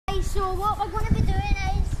what we're going to be doing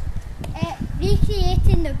is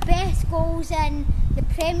recreating the best goals in the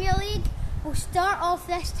Premier League. We'll start off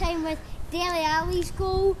this time with Dele Alli's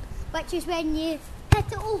goal, which is when you hit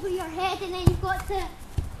it over your head and then you've got to hit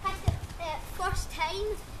it first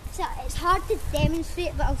time. So it's hard to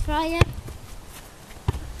demonstrate, but I'll try it.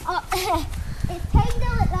 It's kind of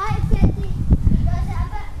like that, except he does it a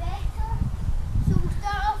bit better. So we'll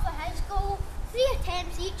start off with his goal. 3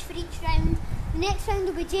 attempts each for each round. The next round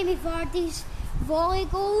will be Jamie Vardy's volley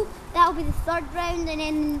goal. That'll be the third round, and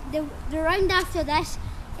then the round after this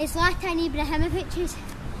is Zlatan Ibrahimovic's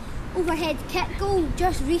overhead kick goal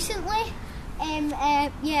just recently.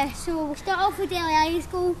 Yeah, so we'll start off with Dele Alli's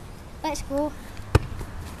goal. Let's go.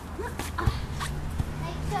 Right,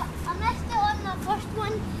 so I missed it on the first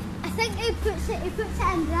one. I think he puts it in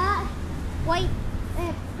that white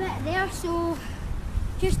bit there, so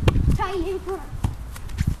just try and aim for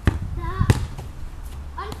that.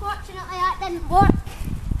 Unfortunately that didn't work.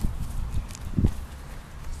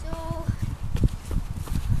 So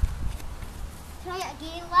try it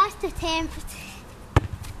again, last attempt.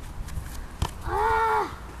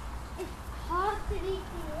 It's hard to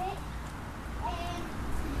recreate.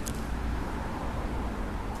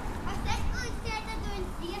 I think instead of doing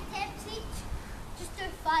 3 attempts each, just do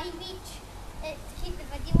 5 each to keep the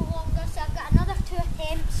video longer. So I've got another 2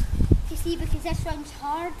 attempts to see, because this one's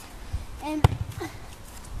hard.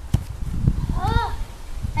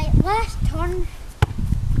 Right, last turn.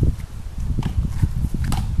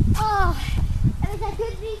 Oh, it was a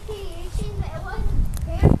good recreation, but it wasn't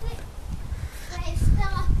perfect. But it's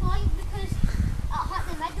still a point because it hit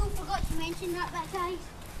the middle. Forgot to mention that bit, guys.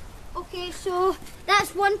 Okay, so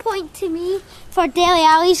that's 1 point to me for Dele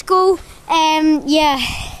Alli's goal. Yeah.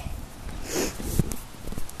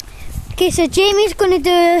 Okay, so Jamie's going to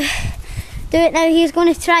do it now. He's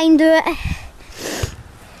going to try and do it.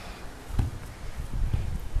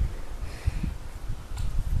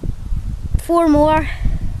 Four more.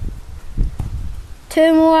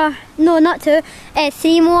 2 more. No, not 2.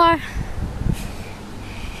 3 more.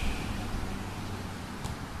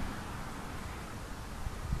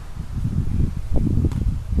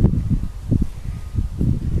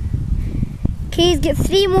 Okay, he's got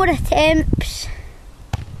 3 more attempts.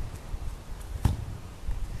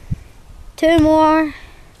 2 more.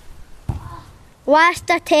 Last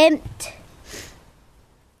attempt.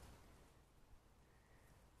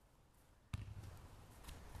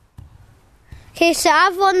 Okay, so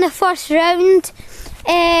I've won the first round.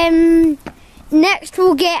 Next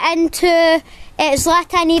we'll get into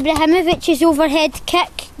Zlatan Ibrahimovic's overhead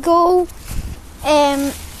kick goal.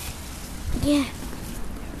 Yeah.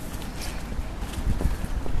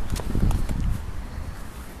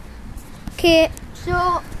 Okay,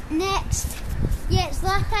 so next, yeah,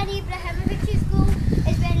 Zlatan Ibrahimovic's goal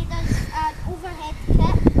is when he does an overhead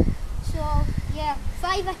kick. So yeah,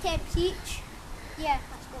 5 attempts each. Yeah,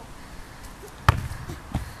 let's go.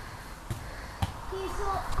 Okay, so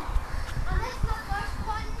I missed my first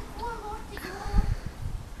one, 4 more to go.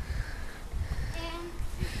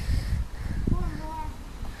 4 more.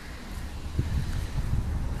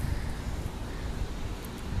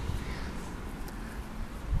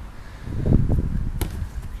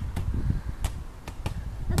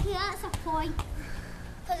 Okay, that's a point,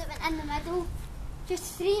 because it went in the middle.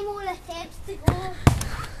 Just 3 more attempts to go.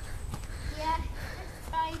 Yeah, let's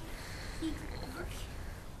try. See if it works.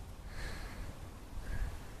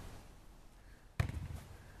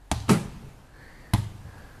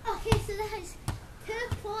 Okay, so there's 2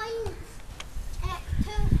 points,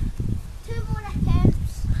 2 more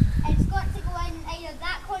attempts. It's got to go in either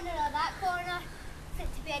that corner or that corner for it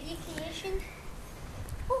to be a recreation.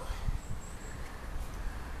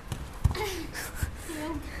 So,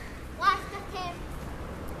 last attempt.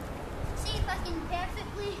 See if I can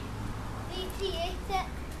perfectly recreate it.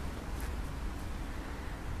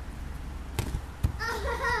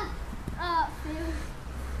 Oh, failed.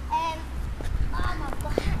 Oh my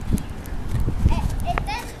back. It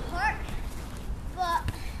does hurt, but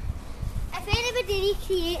if anybody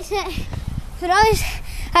recreates it, for us,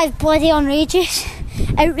 that's bloody outrageous,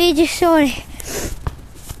 sorry.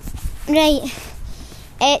 Right,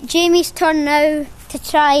 Jamie's turn now to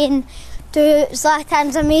try and do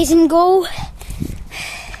Zlatan's amazing goal.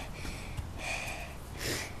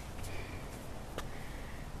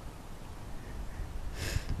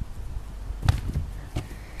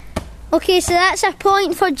 Okay, so that's a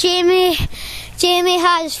point for Jamie. Jamie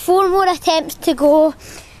has 4 more attempts to go.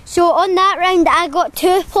 So on that round I got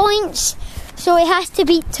 2 points, so he has to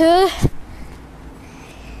beat 2.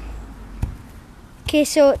 Okay,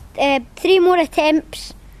 so 3 more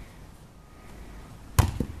attempts.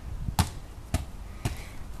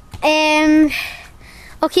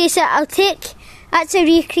 Okay, so I'll take, that's a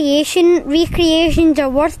recreation. Recreations are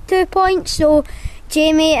worth 2 points, so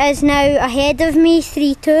Jamie is now ahead of me,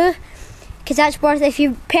 3-2. Because that's worth, if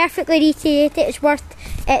you perfectly recreate it, it's worth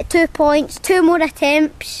 2 points. 2 more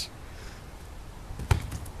attempts.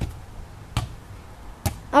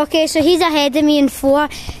 Okay, so he's ahead of me in 4.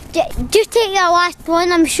 Just take your last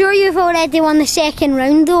one. I'm sure you've already won the second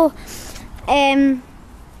round though.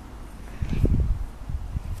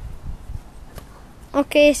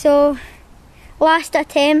 Okay, so last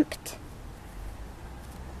attempt.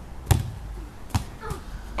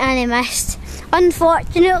 And he missed.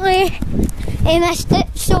 Unfortunately, he missed it.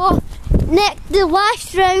 So the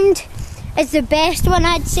last round is the best one,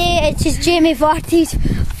 I'd say. It's just Jamie Vardy's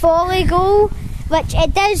volley goal, which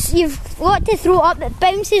it does, you've got to throw up, it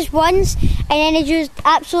bounces once and then it just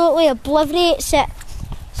absolutely obliterates it.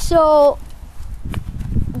 So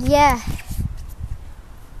yeah.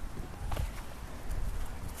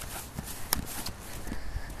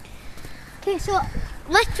 Okay, so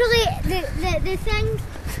literally the thing,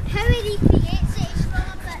 how he recreates it is from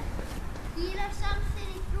a bit here or something,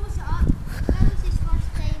 he throws it up, that was his first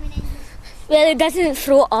time and then Well, it doesn't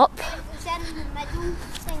throw up. it goes in the middle,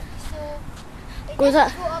 I think, so it Goes doesn't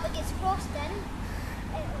up. throw up, it gets crossed in,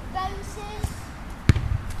 it bounces,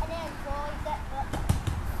 and then voids it, but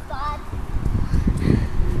bad.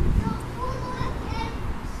 So 4 more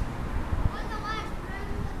attempts on the last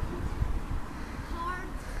round, hard,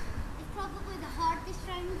 it's probably the hardest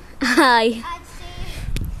round. Aye. I'd say,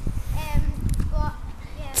 but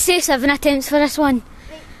yeah. Say 7 attempts for this one.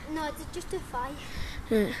 Right, no, it's just a 5.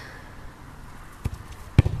 Hmm.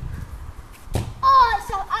 Oh,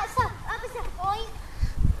 that was a point.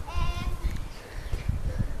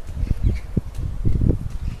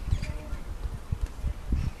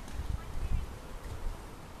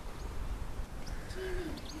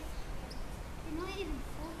 Jamie, you're not even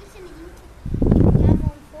focusing. You need to get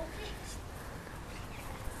on focus.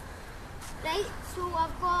 Right, so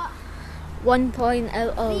I've got 1 point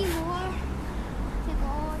out 3 of. more to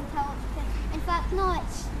go until it's. In fact, no,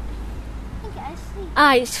 it's. I think it is 3.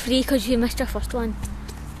 Aye, it's 3 because you missed your first one.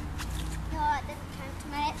 No, that didn't count to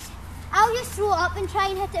minutes. I'll just throw it up and try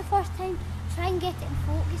and hit it first time. Try and get it in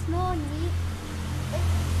focus, no on me.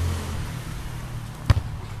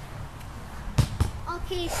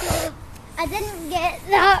 Okay, so I didn't get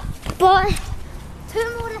that, but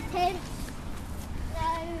 2 more attempts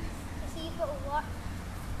now to see if it'll work.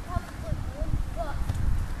 Probably won't, but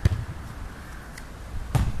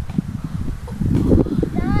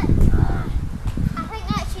that, I think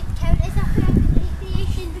that should count as a perfect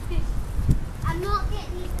recreation because I'm not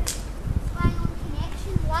getting even bang on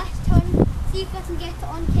connection. Last turn, see if I can get it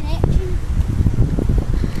on connection.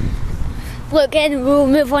 Look, and we'll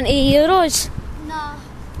move on to Euros. No,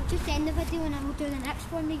 we'll just end the video and then we'll do the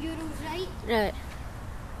next one, the Euros, right? Right.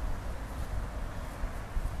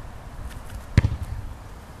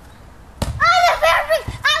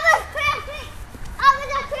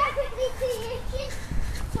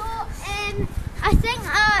 So, I think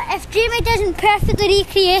if Jamie doesn't perfectly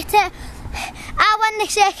recreate it, I win the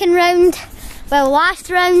second round, well, last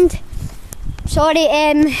round, sorry,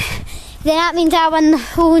 then that means I win the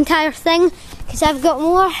whole entire thing, because I've got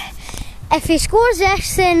more. If he scores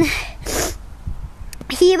this, then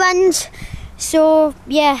he wins, so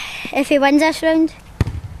yeah, if he wins this round.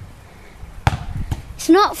 It's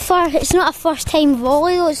not a first time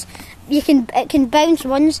volley though, it can bounce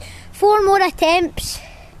once. 4 more attempts.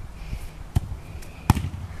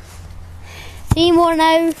 3 more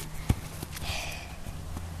now.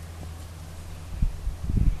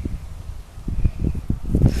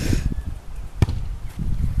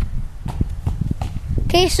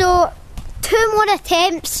 Okay, so 2 more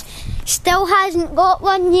attempts. Still hasn't got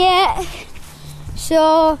one yet.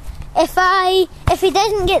 So if he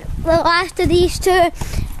doesn't get the last of these 2,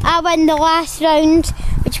 I win the last round,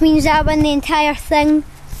 which means I win the entire thing.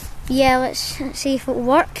 Yeah, let's see if it'll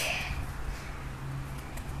work.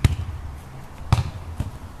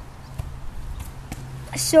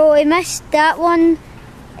 So he missed that one.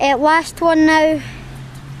 Last one now.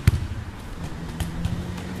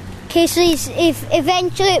 Okay, so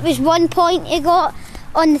eventually it was 1 point he got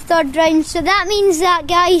on the 3rd round. So that means that,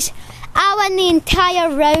 guys, I win the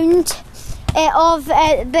entire round of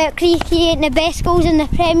recreating the best goals in the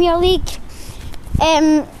Premier League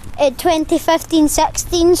at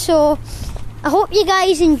 2015-16. So I hope you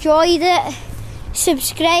guys enjoyed it.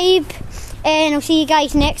 Subscribe and I'll see you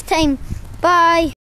guys next time. Bye.